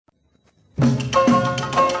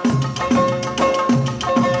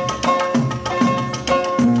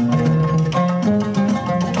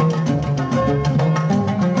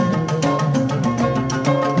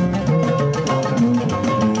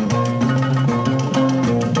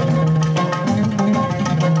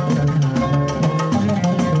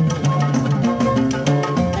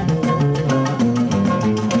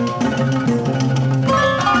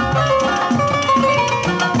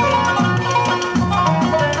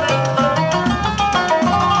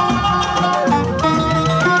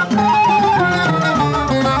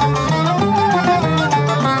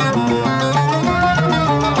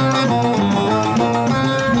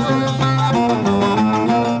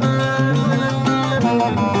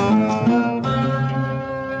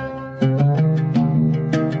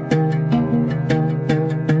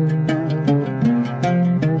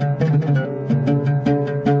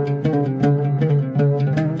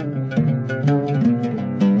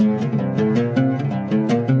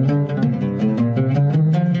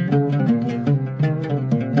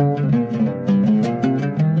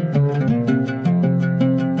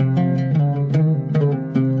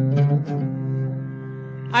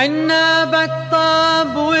عنابك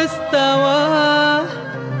طاب واستوى،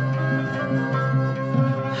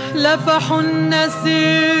 لفح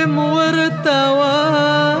النسيم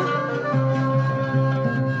وارتوى،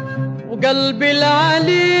 وقلبي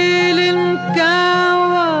العليل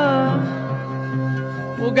انكوى،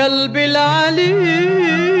 وقلبي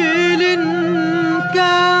العليل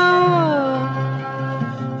انكوى،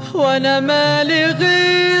 وانا مالي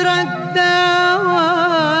غيرك دوا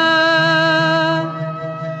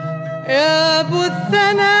يا ابو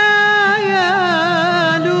الثنايا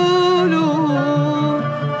لولو،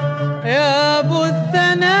 يا ابو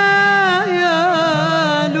الثنايا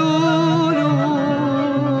لولو،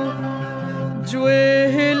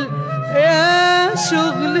 جويهل يا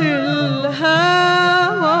شغل الهوى.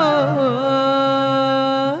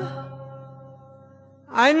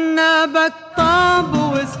 عنابك طاب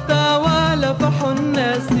واستوى، لفح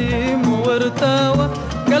النسيم وارتوى،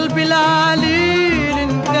 قلبي العليل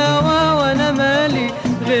انكوى، وانا مالي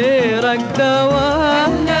غيرك دوا.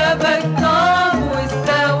 عنابك طاب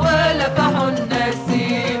واستوى، لفح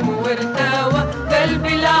النسيم وارتوى،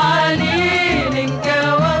 قلبي العليل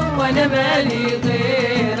انكوى، وانا مالي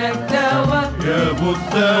غيرك دوا. يا ابو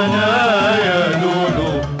الثنايا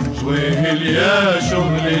لولو، جويهل يا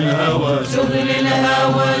شغل الهوى، شغل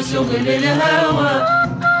الهوى، شغل الهوى.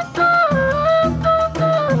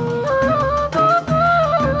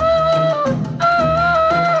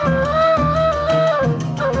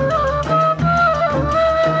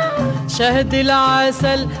 شهد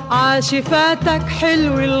العسل عاشفاتك،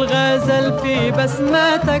 حلو الغزل في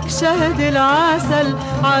بسماتك. شهد العسل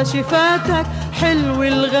عاشفاتك، حلو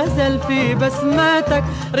الغزل في بسماتك.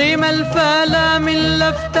 ريم الفلا من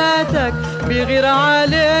لفتاتك، بيغير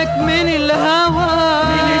عليك من الهوى،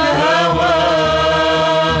 من الهوى.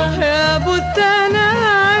 يا ابو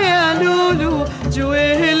الثنايا لولو،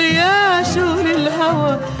 جويهل يا شغل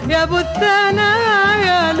الهوى، يا ابو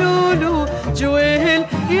الثنايا لولو، جويهل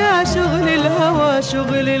يا شغل الهوى،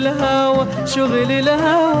 شغل الهوى، شغل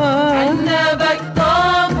الهوى. عنابك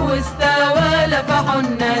طاب واستوى، لفح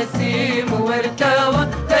النسيم وارتوى،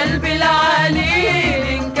 قلبي العليل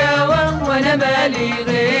انكوى، وانا مالي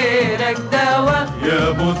غيرك دوا. يا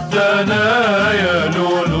ابو الثنايا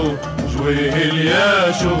لولو، جويهل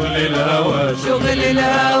يا شغل الهوى، شغل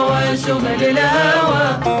الهوى، شغل الهوى.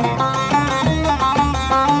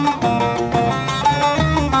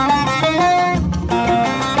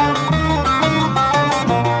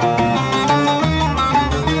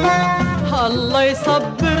 الله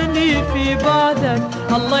يصبرني في بعدك،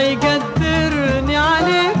 الله يقدرني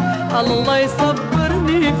عليك، الله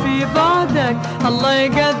يصبرني في بعدك، الله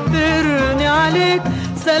يقدرني عليك.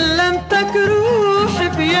 سلمتك روحي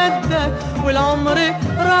في يدك، والعمر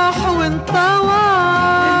راح وانطوى،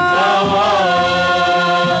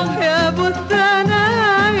 يا ابو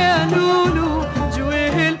الثنايا لولو،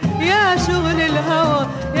 جويهل يا شغل الهوى،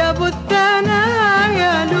 يا ابو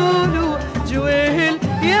الثنايا لولو، جويهل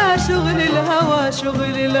يا شغل الهوى،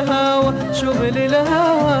 شغل الهوى، شغل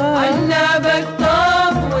الهوى. عنابك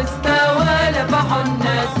طاب واستوى، لفح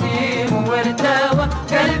النسيم وارتوى،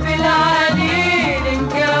 قلبي العليل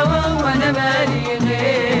انكوى، وانا مالي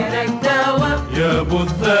غيرك دوا. يا ابو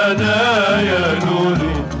الثنايا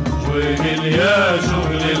لولو، جويهل يا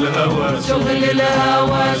شغل الهوى، شغل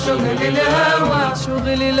الهوى، شغل الهوى.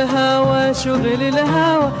 شغل الهوى، شغل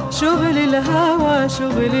الهوى، شغل الهوى،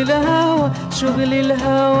 شغل الهوى، شغل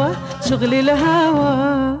الهوى، شغل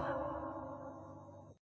الهوى.